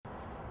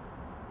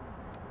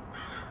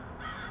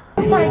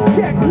Mic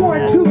check,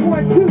 1 2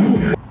 1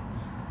 2.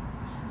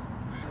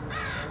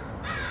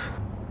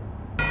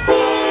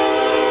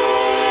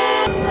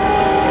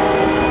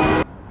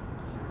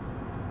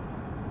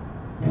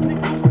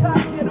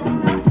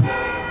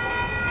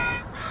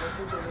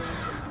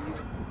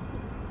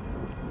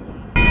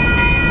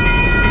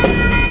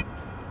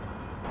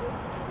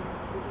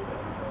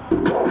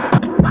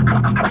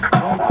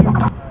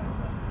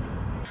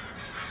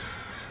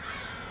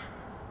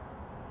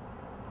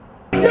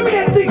 Send me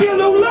that thing,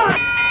 yellow line.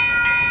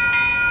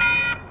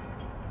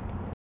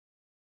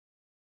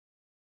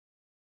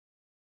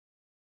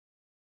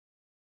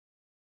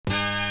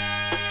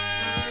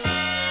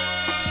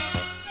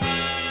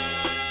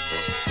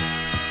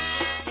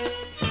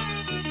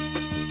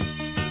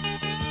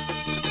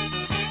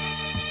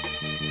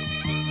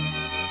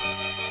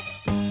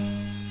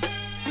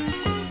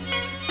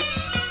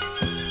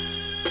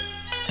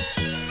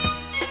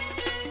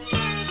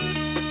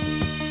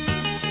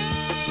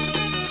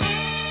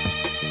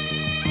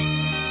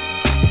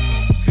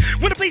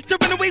 Want a place to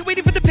run away,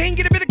 waiting for the pain,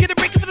 get a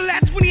break for the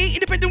last 28,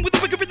 independent with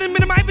a wicked rhythm,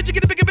 minimize, but you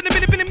get a bigger,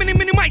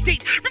 my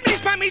state.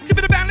 Remedies, primates, a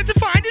bit of balance to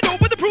find it,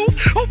 over the proof.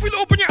 Hopefully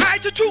open your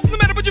eyes to truth, no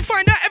matter what you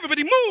find out,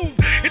 everybody move.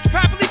 It's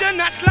properly done,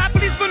 not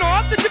sloppily spun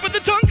off the tip of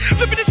the tongue.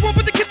 Flipping this one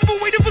with the kids, but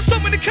waiting for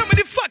someone to come and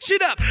fuck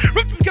shit up.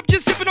 Rough the cup,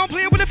 just sipping on,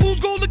 playing with the fools,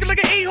 go looking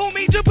like an a-hole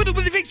major. Put it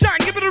with your fake shine,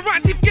 give it a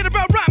rhyme, see, forget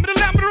about rhyme, and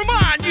allow me to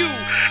remind you.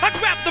 I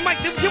grab the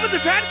mic, then give it the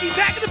pad, keep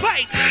back in the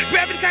pipe.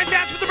 Grabbing the kind of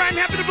dance with the rhyme,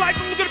 happy to fly,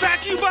 from the good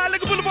patch you by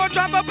like a boulevard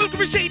drive up.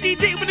 A shady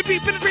day when the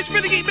beat penetrates,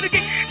 renegade.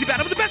 See,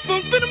 battle with the best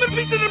bones, spin them in a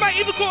piece that I might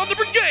even call the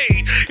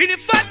brigade. And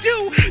if I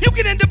do, you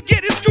can end up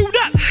getting screwed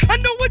up. I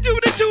know I do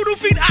the two to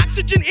feed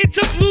oxygen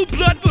into blue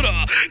blood, but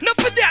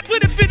enough of that.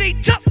 But if it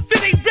ain't tough,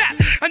 it ain't rap.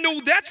 I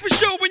know that's for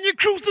sure when you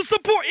cruise to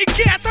support your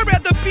cast. I'd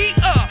rather be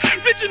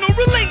original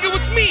Relinga,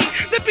 it's me,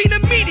 than be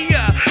the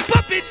media.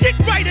 Puppet, dick,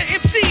 writer,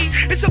 MC.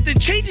 There's something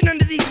changing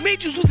under these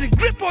majors, losing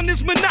grip on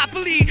this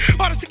monopoly.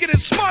 Artists are getting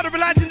smarter,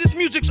 realizing this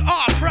music's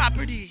our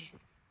property.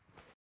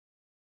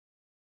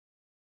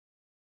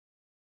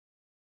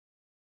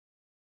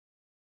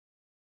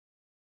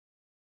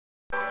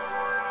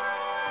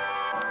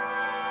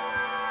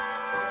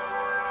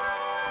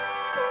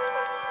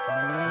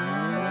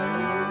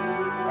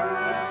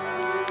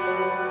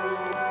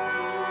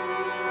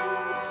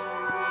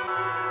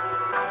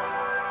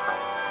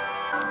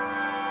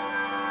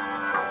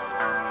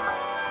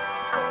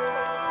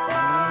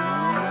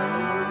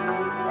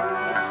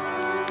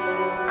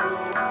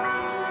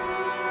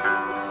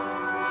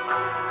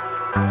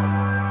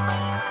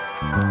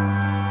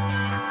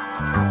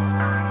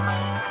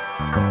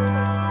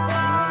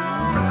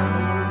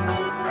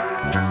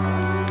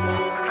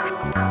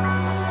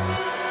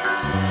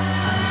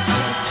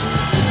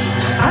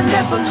 I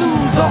never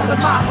lose all of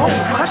my hope.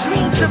 My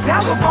dreams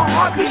empower my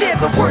heartbeat and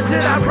the words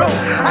that I wrote.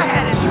 I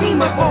had a dream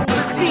of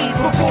overseas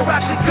before I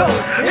could go,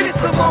 and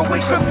it's a long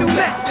way from New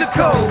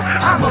Mexico.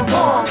 I'm a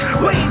long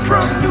way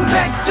from New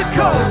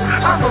Mexico.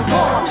 I'm a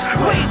long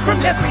way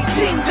from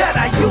everything that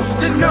I used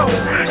to know,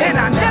 and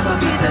I'll never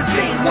be the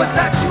same once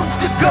I choose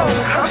to go.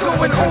 I'm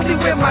going only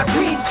where my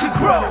dreams could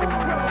grow.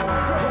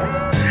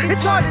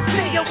 It's hard to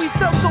say, yo, we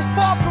felt so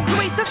far from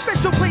grace. A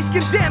special place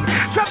condemned,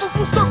 travel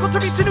full circle to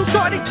reach a new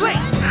starting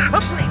place. A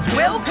place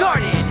well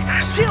guarded,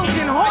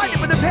 children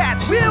hardened with the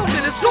past,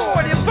 wielding a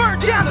sword and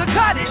burned down the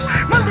cottage.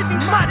 My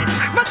living's modest,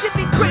 my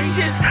giving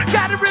gracious.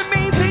 Gotta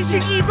remain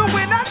patient even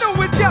when I know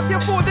it's out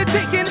there for the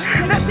taking.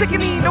 Not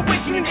sickening,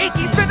 awakening,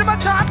 aching, spending my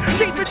time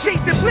paper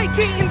chasing,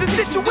 placating the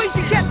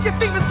situation. Cats get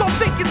famous on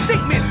thinking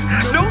statements.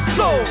 No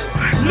soul,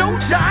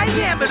 no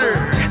diameter,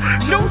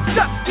 no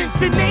substance,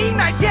 it ain't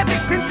dynamic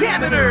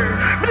pentameter.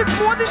 But it's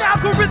more than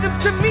algorithms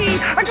to me.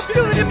 I can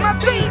feel it in my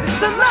veins,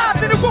 it's alive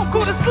and it won't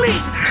go to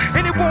sleep.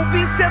 And it won't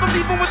be settled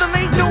even when the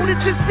late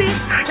notices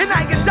cease. And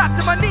I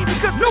adopted my name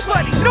because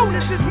nobody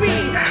notices me.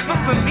 But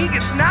for me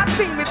it's not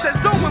fame, it's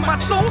that zone when my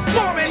soul's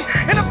soaring,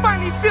 and I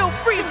finally feel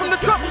free from the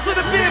troubles that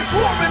have been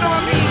pouring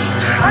on me.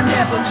 I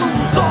never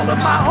lose all of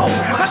my hope.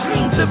 My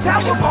dreams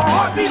empower my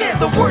heartbeat and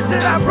the words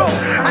that I wrote.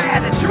 I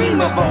had a dream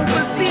of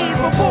overseas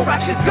before I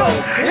could go,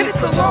 and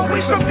it's a long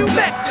way from New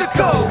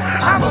Mexico.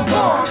 I'm a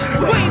long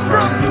way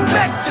from New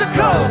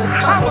Mexico.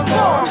 I'm a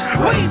long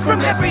way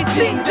from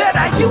everything that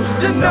I used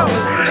to know,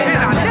 and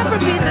I'll never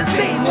be the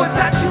same once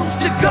I choose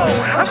to go.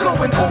 I'm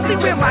going only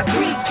where my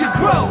dreams could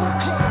grow.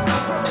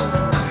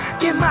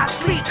 In my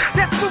sleep,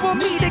 that's where we'll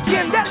meet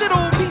again. That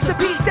little piece of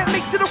peace that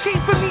makes it okay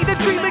for me to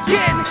dream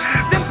again.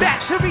 Then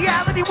back to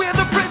reality where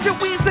the bridge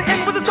weaves the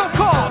end with the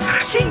so-called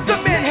kings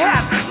of men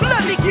have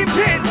bloody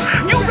pins.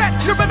 You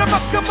rest your run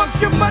amok amongst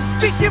your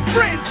mud-speaking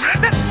friends.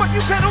 That's what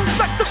you pedal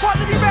sucks the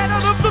quality right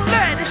out of the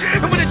lead.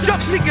 And when it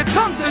jumps to your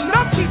tongue, the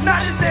numb keep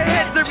nodding their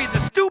heads. They're either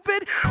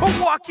stupid or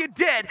walking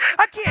dead.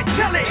 I can't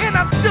tell it and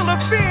I'm still a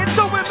fan,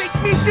 so it makes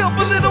me feel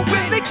belittled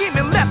when they came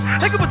and left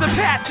like it was a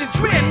passing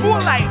trend, more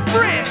like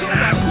friends.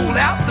 Pull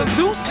out the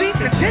loose leaf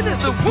and tend to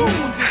the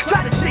wounds.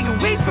 Try to stay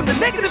away from the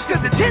negative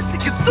cause it tends to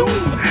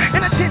consume,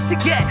 and I tend to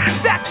get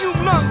vacuum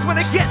some lungs when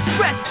I get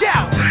stressed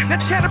out.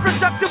 That's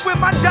counterproductive with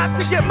my job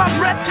to get my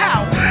breath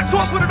out. So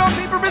I put it on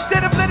paper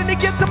instead of letting it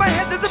get to my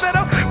head. There's a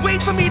better way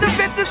for me to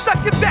vent this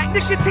sucking back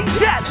nicotine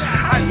death.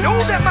 I know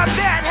that my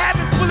bad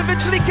habits will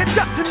eventually catch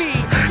up to me.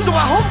 So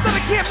I hope that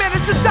I can't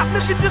manage to stop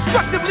living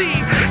destructively.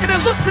 And I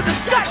look to the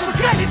sky for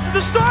guidance,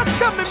 the stars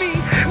come to me.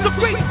 So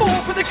grateful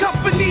for the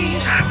company.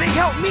 They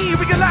help me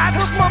realize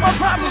how small my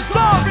problems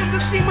are in the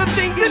scheme of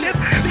things. And if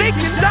they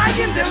can die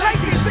in their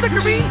light is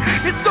flickering,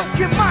 it's so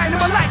can mine.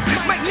 And my life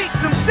might make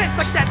some sense.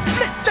 Like that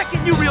split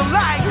second you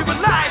realize you're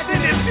alive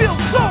and it feels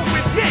so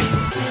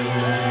intense.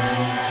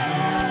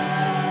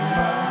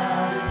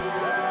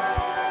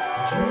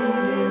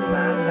 Dreaming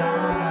my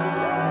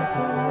life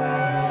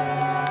away.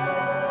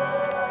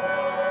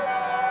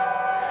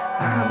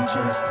 I'm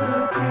just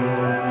a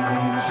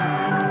daydreamer,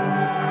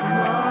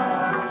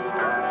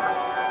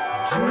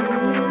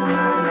 dreaming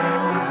my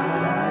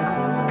life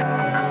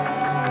away.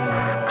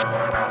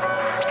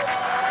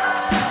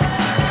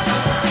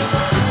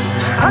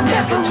 I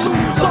never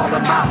lose all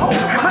of my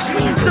hope. My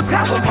dreams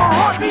power my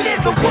heartbeat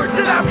and the words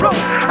that I wrote.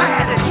 I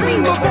had a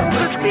dream of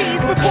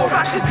overseas before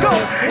I could go,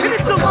 and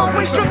it's a long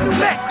way from New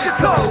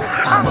Mexico.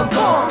 I'm a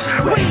long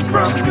way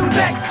from New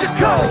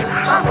Mexico.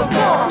 I'm a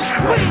long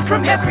way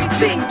from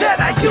everything that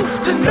I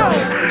used to know,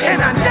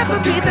 and I'll never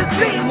be the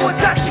same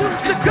once I choose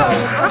to go.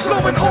 I'm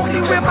going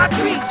only where my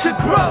dreams could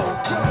grow.